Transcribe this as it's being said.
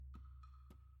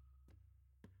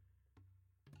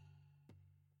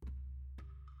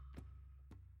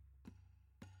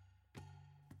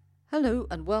Hello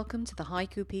and welcome to the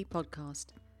Haiku P podcast.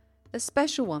 A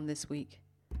special one this week.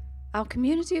 Our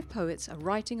community of poets are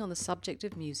writing on the subject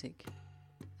of music.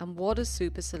 And what a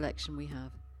super selection we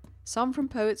have. Some from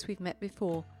poets we've met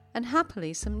before, and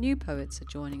happily some new poets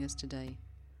are joining us today.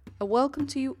 A welcome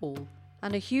to you all,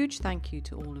 and a huge thank you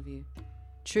to all of you.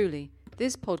 Truly,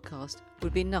 this podcast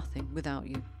would be nothing without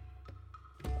you.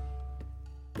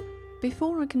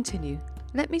 Before I continue,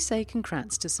 let me say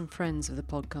congrats to some friends of the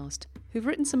podcast who've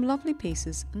written some lovely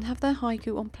pieces and have their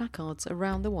haiku on placards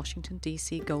around the Washington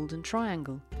DC Golden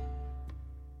Triangle.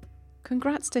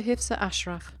 Congrats to Hifsa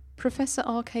Ashraf, Professor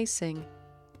R.K. Singh,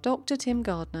 Dr. Tim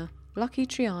Gardner, Lucky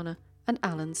Triana and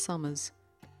Alan Summers.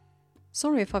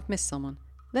 Sorry if I've missed someone,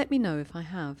 let me know if I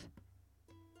have.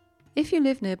 If you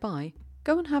live nearby,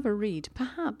 go and have a read,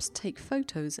 perhaps take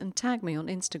photos and tag me on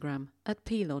Instagram at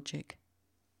plogic.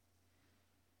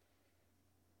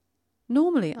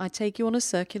 Normally, I take you on a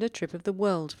circular trip of the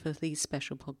world for these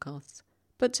special podcasts,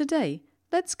 but today,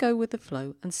 let's go with the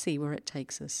flow and see where it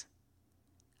takes us.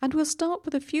 And we'll start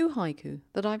with a few haiku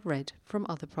that I've read from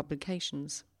other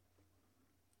publications.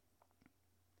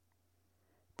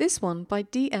 This one by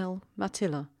D.L.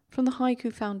 Matilla from the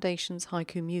Haiku Foundation's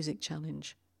Haiku Music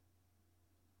Challenge.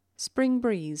 Spring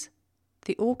Breeze,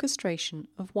 the orchestration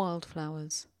of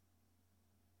wildflowers.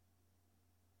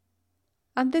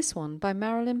 And this one by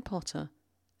Marilyn Potter,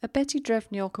 a Betty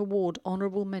Drevniok Award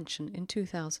Honourable Mention in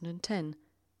 2010,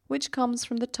 which comes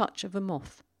from The Touch of a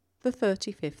Moth, the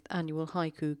 35th Annual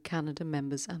Haiku Canada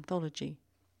Members Anthology.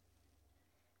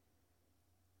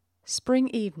 Spring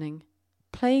evening,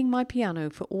 playing my piano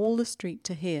for all the street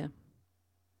to hear.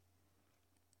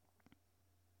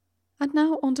 And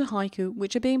now on to haiku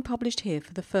which are being published here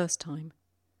for the first time.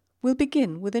 We'll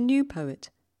begin with a new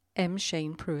poet, M.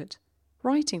 Shane Pruitt,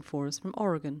 writing for us from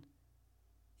Oregon.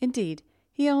 Indeed,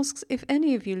 he asks if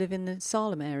any of you live in the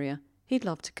Salem area, he'd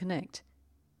love to connect.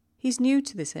 He's new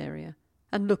to this area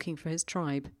and looking for his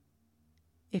tribe.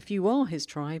 If you are his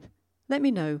tribe, let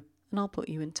me know and I'll put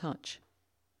you in touch.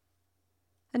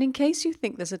 And in case you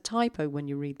think there's a typo when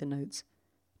you read the notes,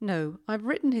 no, I've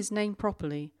written his name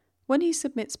properly. When he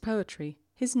submits poetry,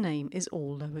 his name is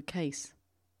all lowercase.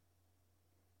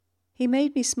 He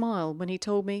made me smile when he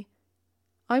told me,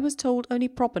 I was told only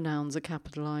proper nouns are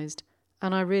capitalised,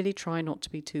 and I really try not to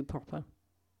be too proper.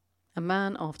 A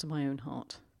man after my own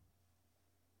heart.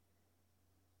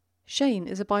 Shane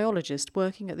is a biologist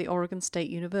working at the Oregon State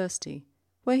University,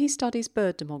 where he studies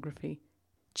bird demography,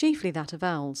 chiefly that of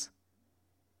owls.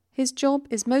 His job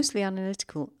is mostly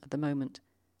analytical at the moment,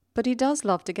 but he does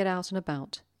love to get out and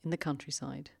about in the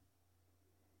countryside.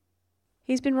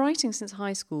 He's been writing since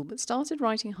high school, but started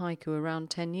writing haiku around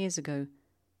 10 years ago,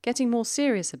 getting more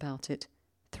serious about it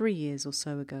 3 years or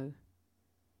so ago.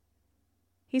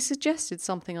 He suggested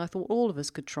something I thought all of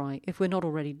us could try if we're not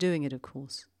already doing it, of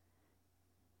course.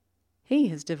 He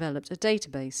has developed a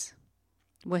database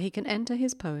where he can enter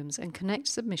his poems and connect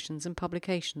submissions and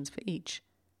publications for each,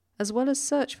 as well as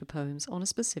search for poems on a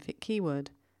specific keyword.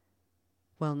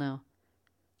 Well now,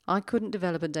 I couldn't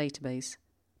develop a database,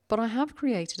 but I have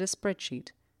created a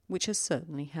spreadsheet, which has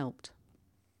certainly helped.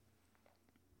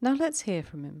 Now let's hear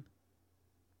from him.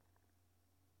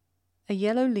 A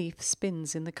yellow leaf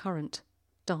spins in the current,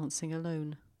 dancing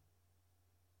alone.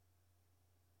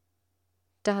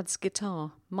 Dad's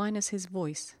guitar, minus his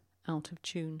voice, out of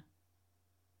tune.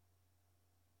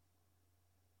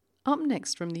 Up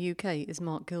next from the UK is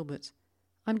Mark Gilbert.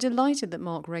 I'm delighted that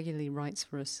Mark regularly writes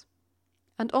for us,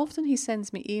 and often he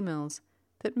sends me emails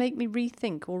that make me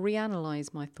rethink or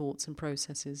reanalyse my thoughts and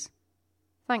processes.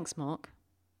 Thanks, Mark.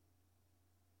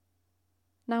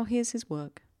 Now here's his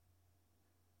work.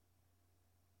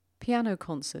 Piano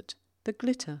Concert, the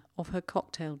glitter of her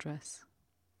cocktail dress.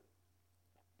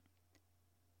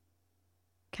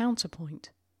 Counterpoint,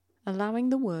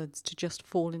 allowing the words to just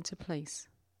fall into place.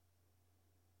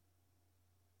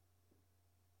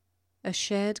 A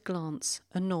shared glance,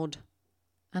 a nod,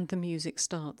 and the music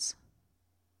starts.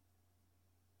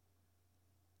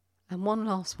 And one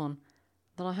last one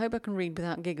that I hope I can read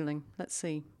without giggling. Let's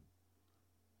see.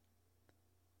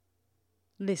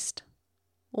 List,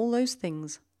 all those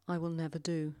things I will never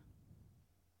do.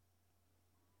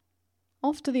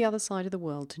 Off to the other side of the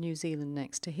world to New Zealand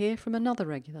next to hear from another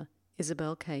regular,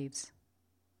 Isabel Caves.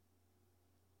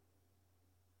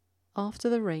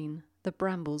 After the rain, the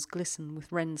brambles glisten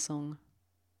with wren song.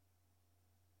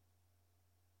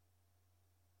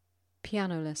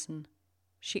 Piano lesson,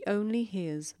 she only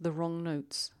hears the wrong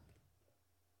notes.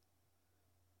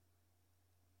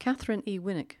 Catherine E.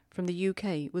 Winnick from the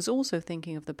UK was also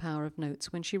thinking of the power of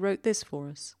notes when she wrote this for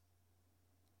us.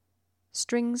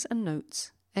 Strings and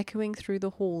notes echoing through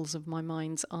the halls of my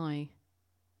mind's eye.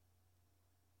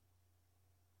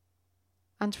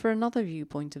 And for another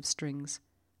viewpoint of strings,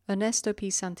 Ernesto P.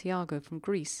 Santiago from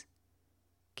Greece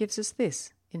gives us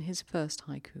this in his first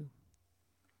haiku.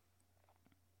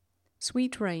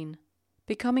 Sweet rain,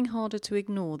 becoming harder to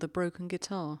ignore the broken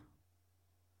guitar.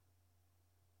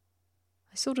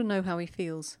 I sort of know how he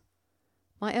feels.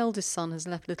 My eldest son has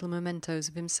left little mementos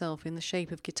of himself in the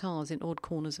shape of guitars in odd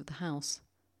corners of the house.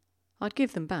 I'd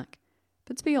give them back,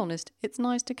 but to be honest, it's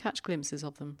nice to catch glimpses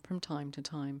of them from time to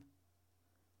time.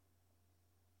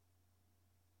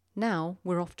 Now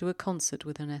we're off to a concert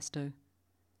with Ernesto.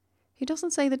 He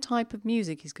doesn't say the type of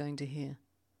music he's going to hear,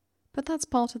 but that's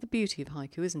part of the beauty of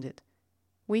haiku, isn't it?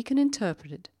 We can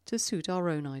interpret it to suit our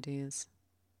own ideas.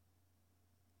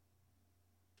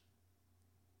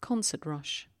 Concert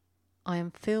rush. I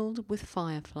am filled with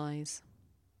fireflies.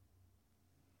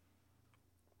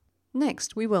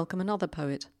 Next, we welcome another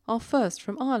poet, our first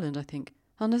from Ireland, I think,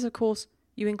 unless, of course,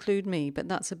 you include me, but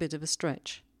that's a bit of a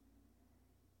stretch.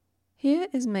 Here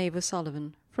is Maeve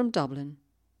O'Sullivan from Dublin.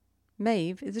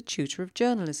 Maeve is a tutor of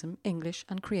journalism, English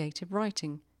and creative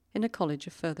writing in a college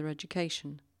of further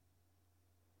education.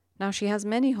 Now she has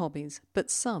many hobbies,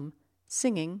 but some,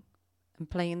 singing and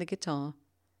playing the guitar,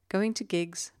 going to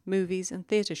gigs, movies and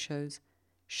theatre shows,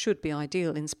 should be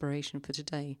ideal inspiration for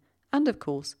today, and of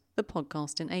course the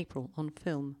podcast in April on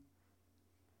film.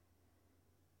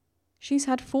 She's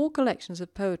had 4 collections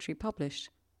of poetry published,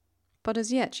 but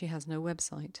as yet she has no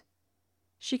website.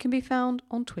 She can be found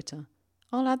on Twitter.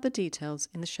 I'll add the details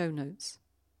in the show notes.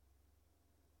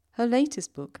 Her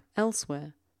latest book,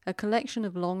 Elsewhere, a collection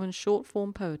of long and short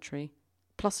form poetry,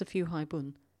 plus a few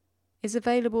haibun, is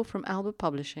available from Alba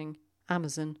Publishing,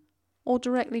 Amazon, or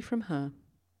directly from her.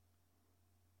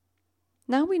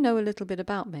 Now we know a little bit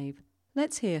about Maeve,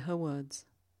 let's hear her words.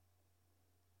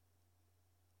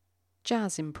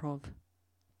 Jazz improv,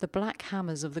 the black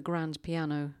hammers of the grand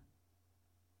piano.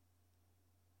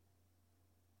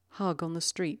 Hug on the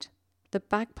street, the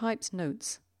bagpipes'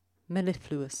 notes,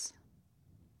 mellifluous.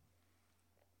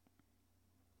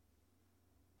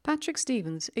 Patrick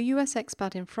Stevens, a US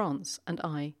expat in France, and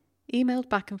I emailed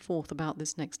back and forth about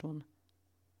this next one.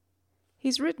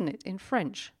 He's written it in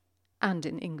French and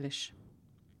in English,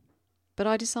 but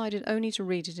I decided only to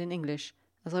read it in English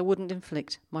as I wouldn't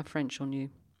inflict my French on you.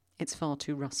 It's far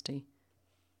too rusty.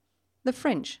 The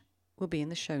French will be in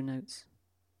the show notes.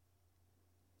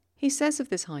 He says of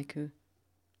this haiku,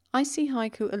 I see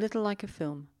haiku a little like a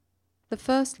film. The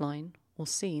first line, or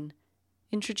scene,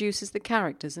 introduces the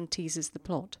characters and teases the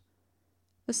plot.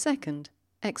 The second,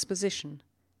 exposition,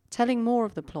 telling more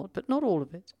of the plot but not all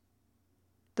of it.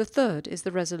 The third is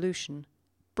the resolution,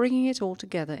 bringing it all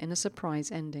together in a surprise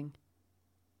ending.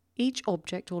 Each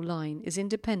object or line is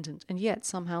independent and yet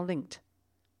somehow linked.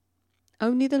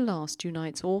 Only the last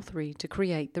unites all 3 to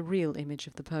create the real image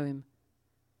of the poem.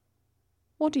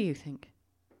 What do you think?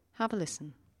 Have a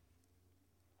listen.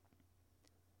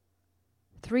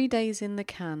 3 days in the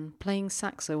can, playing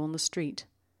saxo on the street.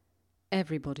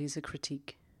 Everybody's a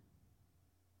critique.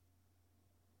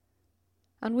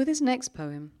 And with his next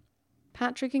poem,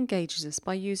 Patrick engages us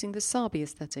by using the Sabi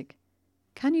aesthetic.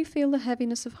 Can you feel the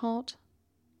heaviness of heart?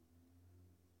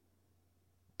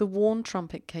 The worn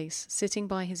trumpet case sitting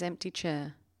by his empty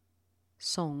chair.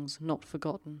 Songs not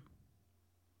forgotten.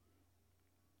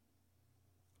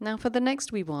 Now for the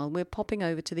next wee while we're popping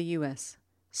over to the US,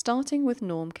 starting with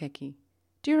Norm Keki.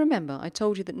 Do you remember I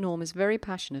told you that Norm is very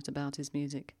passionate about his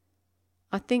music?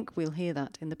 I think we'll hear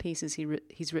that in the pieces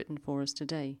he's written for us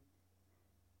today.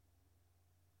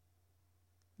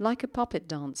 Like a puppet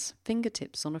dance,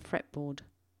 fingertips on a fretboard.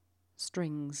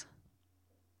 Strings.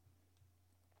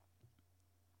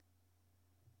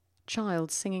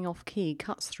 Child singing off key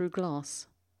cuts through glass.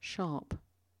 Sharp.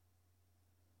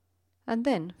 And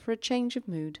then, for a change of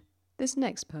mood, this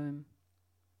next poem.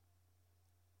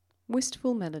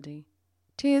 Wistful melody.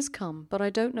 Tears come, but I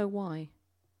don't know why.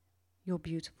 Your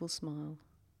beautiful smile.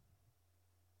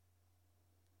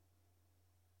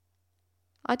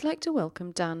 I'd like to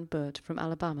welcome Dan Burt from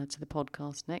Alabama to the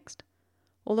podcast next.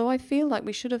 Although I feel like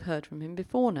we should have heard from him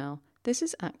before now, this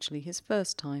is actually his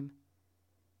first time.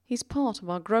 He's part of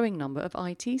our growing number of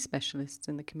IT specialists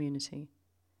in the community.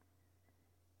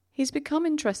 He's become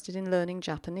interested in learning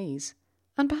Japanese,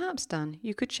 and perhaps, Dan,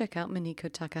 you could check out Miniko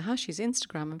Takahashi's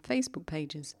Instagram and Facebook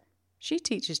pages. She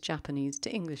teaches Japanese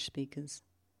to English speakers.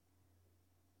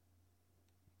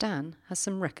 Dan has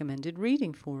some recommended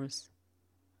reading for us.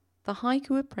 The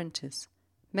Haiku Apprentice,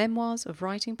 Memoirs of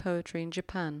Writing Poetry in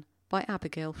Japan by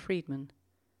Abigail Friedman,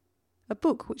 a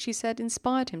book which he said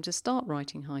inspired him to start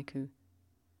writing haiku.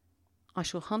 I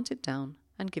shall hunt it down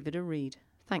and give it a read.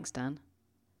 Thanks, Dan.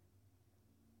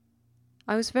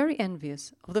 I was very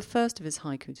envious of the first of his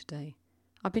haiku today.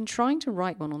 I've been trying to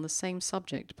write one on the same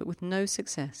subject, but with no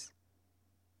success.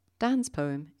 Dan's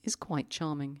poem is quite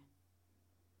charming.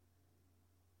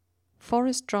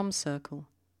 Forest drum circle.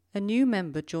 A new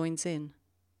member joins in.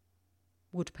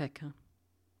 Woodpecker.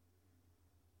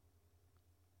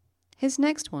 His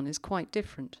next one is quite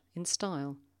different in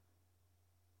style.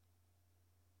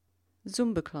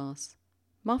 Zumba class.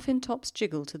 Muffin tops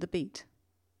jiggle to the beat.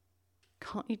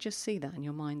 Can't you just see that in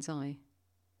your mind's eye?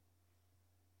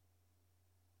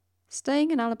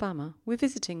 Staying in Alabama, we're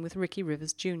visiting with Ricky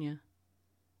Rivers Jr.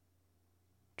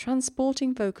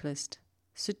 Transporting vocalist,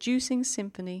 seducing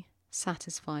symphony,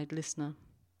 satisfied listener.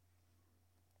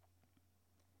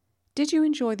 Did you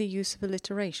enjoy the use of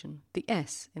alliteration, the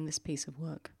S, in this piece of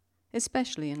work,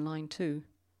 especially in line 2?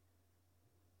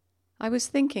 I was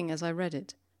thinking as I read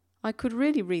it, I could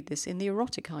really read this in the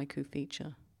erotic haiku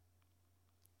feature.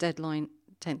 Deadline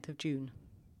 10th of June.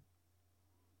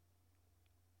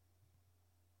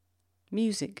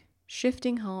 Music,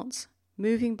 shifting hearts,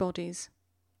 moving bodies,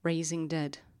 raising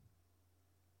dead.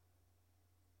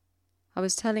 I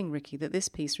was telling Ricky that this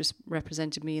piece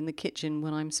represented me in the kitchen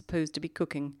when I'm supposed to be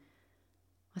cooking.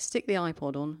 I stick the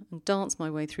iPod on and dance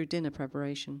my way through dinner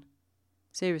preparation.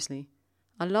 Seriously,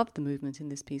 I love the movement in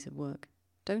this piece of work.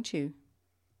 Don't you?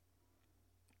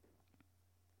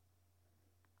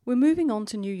 We're moving on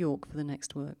to New York for the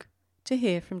next work, to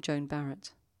hear from Joan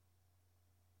Barrett.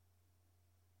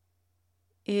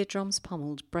 Eardrums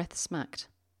pummeled, breath smacked.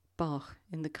 Bach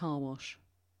in the car wash.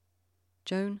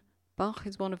 Joan, Bach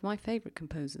is one of my favourite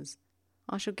composers.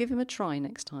 I shall give him a try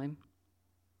next time.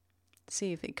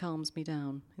 See if it calms me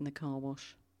down in the car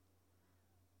wash.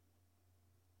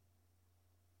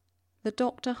 The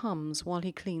doctor hums while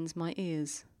he cleans my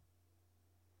ears.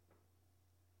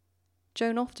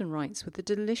 Joan often writes with a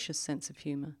delicious sense of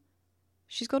humour.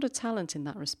 She's got a talent in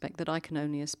that respect that I can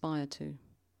only aspire to.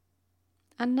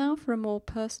 And now for a more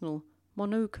personal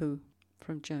monoku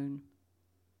from Joan.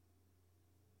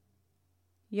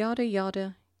 Yada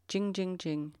yada, jing jing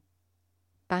jing.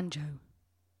 Banjo.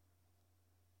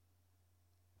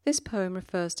 This poem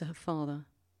refers to her father.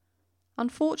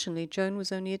 Unfortunately, Joan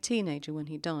was only a teenager when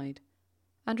he died,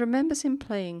 and remembers him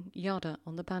playing yada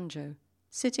on the banjo,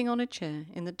 sitting on a chair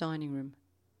in the dining room.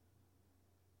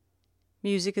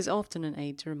 Music is often an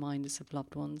aid to remind us of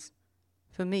loved ones.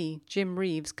 For me, Jim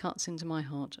Reeves cuts into my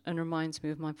heart and reminds me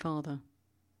of my father.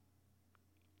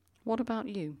 What about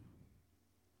you?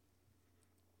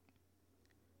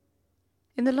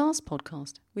 In the last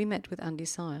podcast, we met with Andy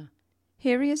Sire.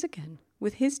 Here he is again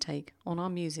with his take on our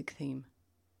music theme.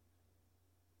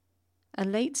 A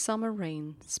late summer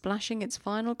rain splashing its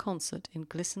final concert in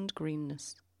glistened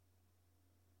greenness.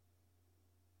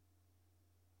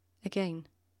 Again,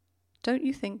 don't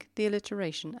you think the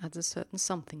alliteration adds a certain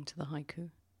something to the haiku?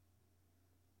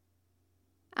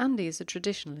 Andy is a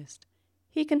traditionalist.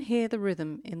 He can hear the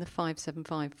rhythm in the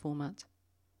 5/7/5 format.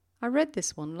 I read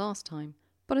this one last time,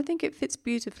 but I think it fits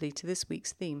beautifully to this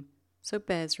week's theme, so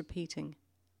bears repeating.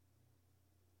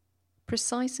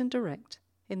 Precise and direct,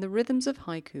 in the rhythms of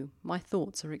haiku, my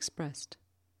thoughts are expressed.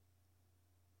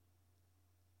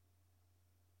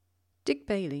 Dick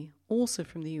Bailey, also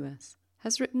from the US,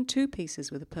 has written 2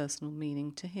 pieces with a personal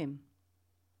meaning to him.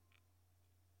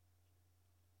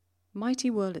 Mighty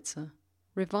Wurlitzer,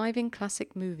 reviving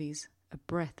classic movies, a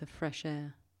breath of fresh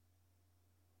air.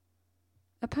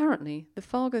 Apparently, the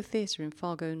Fargo Theatre in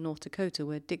Fargo, North Dakota,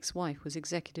 where Dick's wife was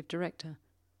executive director,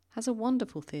 has a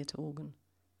wonderful theatre organ.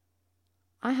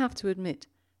 I have to admit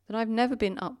that I've never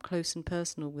been up close and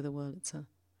personal with a Wurlitzer,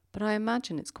 but I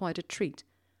imagine it's quite a treat,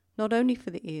 not only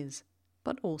for the ears,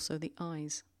 but also the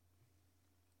eyes.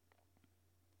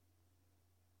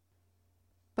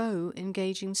 Bow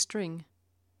engaging string,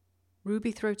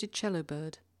 ruby-throated cello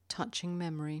bird, touching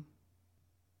memory.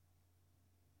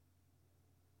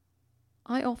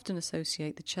 I often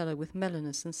associate the cello with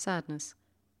mellowness and sadness,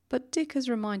 but Dick has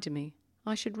reminded me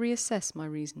I should reassess my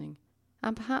reasoning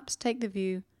and perhaps take the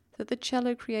view that the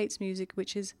cello creates music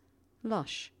which is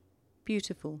lush,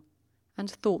 beautiful, and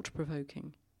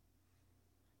thought-provoking.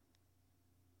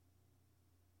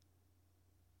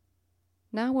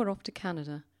 Now we're off to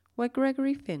Canada, where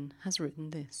Gregory Finn has written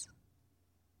this.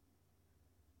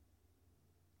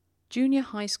 Junior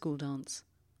high school dance.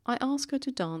 I ask her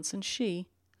to dance and she,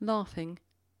 laughing,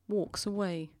 walks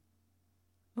away.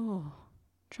 Oh,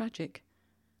 tragic.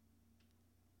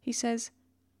 He says,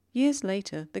 years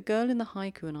later, the girl in the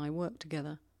haiku and I worked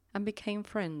together and became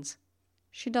friends.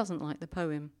 She doesn't like the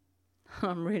poem.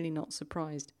 I'm really not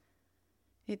surprised.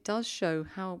 It does show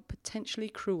how potentially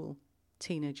cruel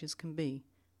teenagers can be.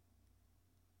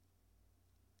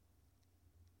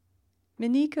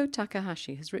 Mineko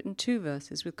Takahashi has written 2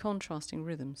 verses with contrasting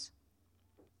rhythms.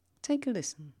 Take a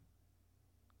listen.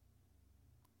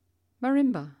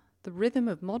 Marimba, the rhythm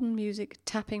of modern music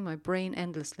tapping my brain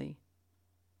endlessly.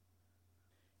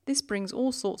 This brings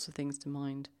all sorts of things to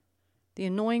mind. The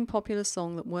annoying popular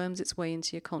song that worms its way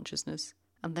into your consciousness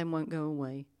and then won't go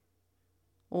away.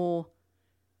 Or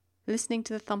listening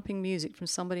to the thumping music from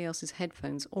somebody else's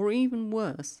headphones, or even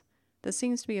worse, there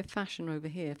seems to be a fashion over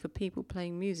here for people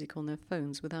playing music on their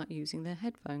phones without using their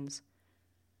headphones.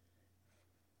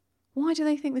 Why do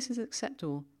they think this is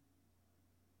acceptable?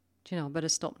 Do you know, I better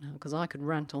stop now because I could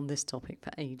rant on this topic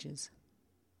for ages.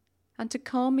 And to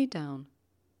calm me down,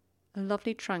 a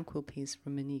lovely tranquil piece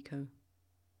from Mineko.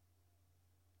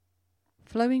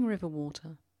 Flowing river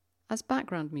water, as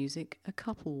background music a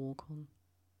couple walk on.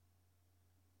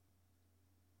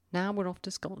 Now we're off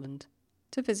to Scotland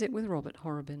to visit with Robert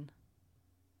Horrobin.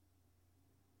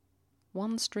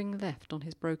 1 string left on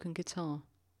his broken guitar,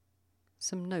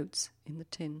 some notes in the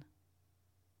tin.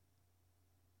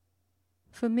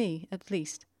 For me, at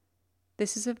least,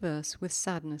 this is a verse with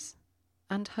sadness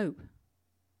and hope.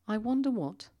 I wonder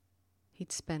what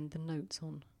he'd spend the notes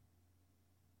on.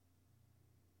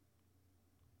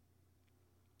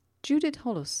 Judith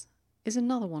Hollis is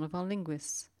another one of our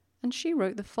linguists, and she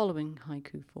wrote the following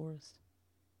haiku for us.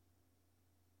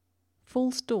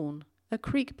 False dawn, a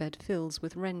creek bed fills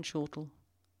with wren chortle.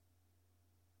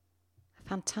 A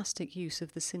fantastic use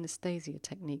of the synesthesia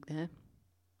technique there.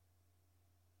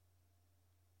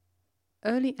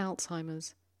 Early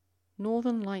Alzheimer's,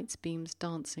 northern lights beams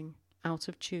dancing, out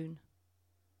of tune.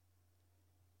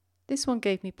 This one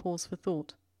gave me pause for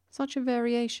thought. Such a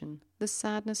variation, the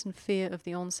sadness and fear of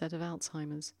the onset of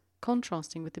Alzheimer's,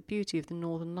 contrasting with the beauty of the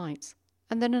northern lights,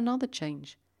 and then another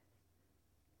change.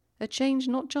 A change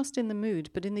not just in the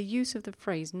mood, but in the use of the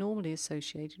phrase normally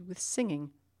associated with singing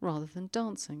rather than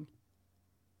dancing.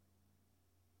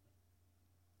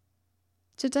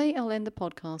 Today I'll end the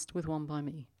podcast with one by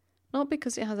me. Not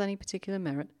because it has any particular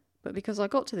merit, but because I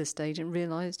got to this stage and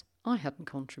realised I hadn't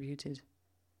contributed.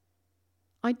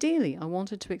 Ideally, I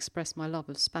wanted to express my love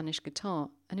of Spanish guitar,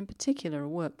 and in particular a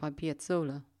work by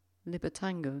Piazzolla,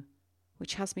 Libertango,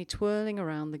 which has me twirling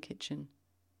around the kitchen.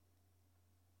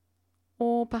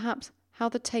 Or perhaps how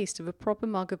the taste of a proper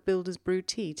mug of Builder's Brew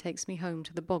tea takes me home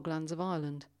to the boglands of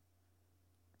Ireland.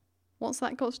 What's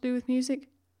that got to do with music?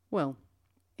 Well,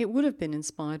 it would have been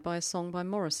inspired by a song by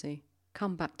Morrissey,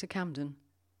 Come Back to Camden,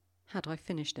 had I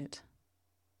finished it.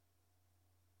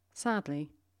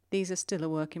 Sadly, these are still a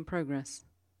work in progress.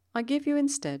 I give you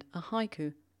instead a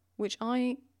haiku, which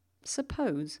I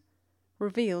suppose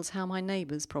reveals how my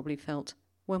neighbours probably felt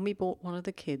when we bought one of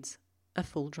the kids a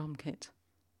full drum kit.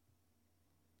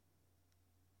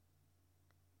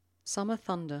 Summer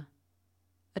thunder.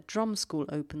 A drum school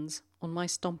opens on my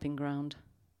stomping ground.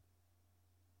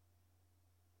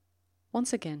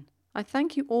 Once again, I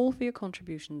thank you all for your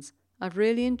contributions. I've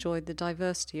really enjoyed the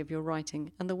diversity of your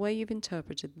writing and the way you've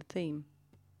interpreted the theme.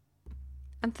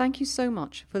 And thank you so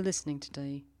much for listening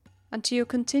today, and to your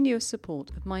continuous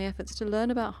support of my efforts to learn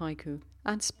about haiku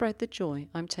and spread the joy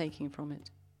I'm taking from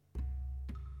it.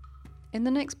 In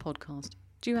the next podcast,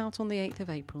 due out on the 8th of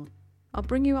April, I'll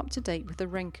bring you up to date with the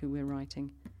renku we're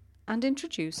writing and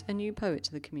introduce a new poet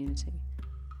to the community.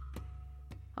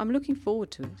 I'm looking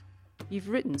forward to it. You've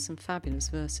written some fabulous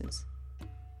verses.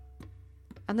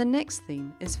 And the next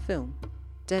theme is film,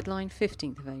 deadline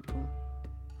 15th of April.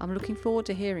 I'm looking forward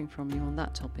to hearing from you on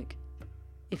that topic,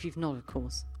 if you've not, of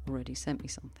course, already sent me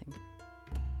something.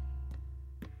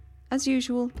 As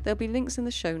usual, there'll be links in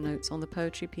the show notes on the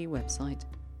Poetry P website.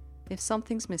 If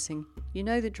something's missing, you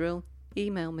know the drill,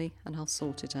 email me and I'll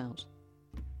sort it out.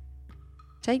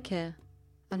 Take care,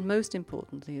 and most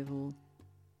importantly of all,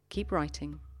 keep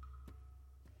writing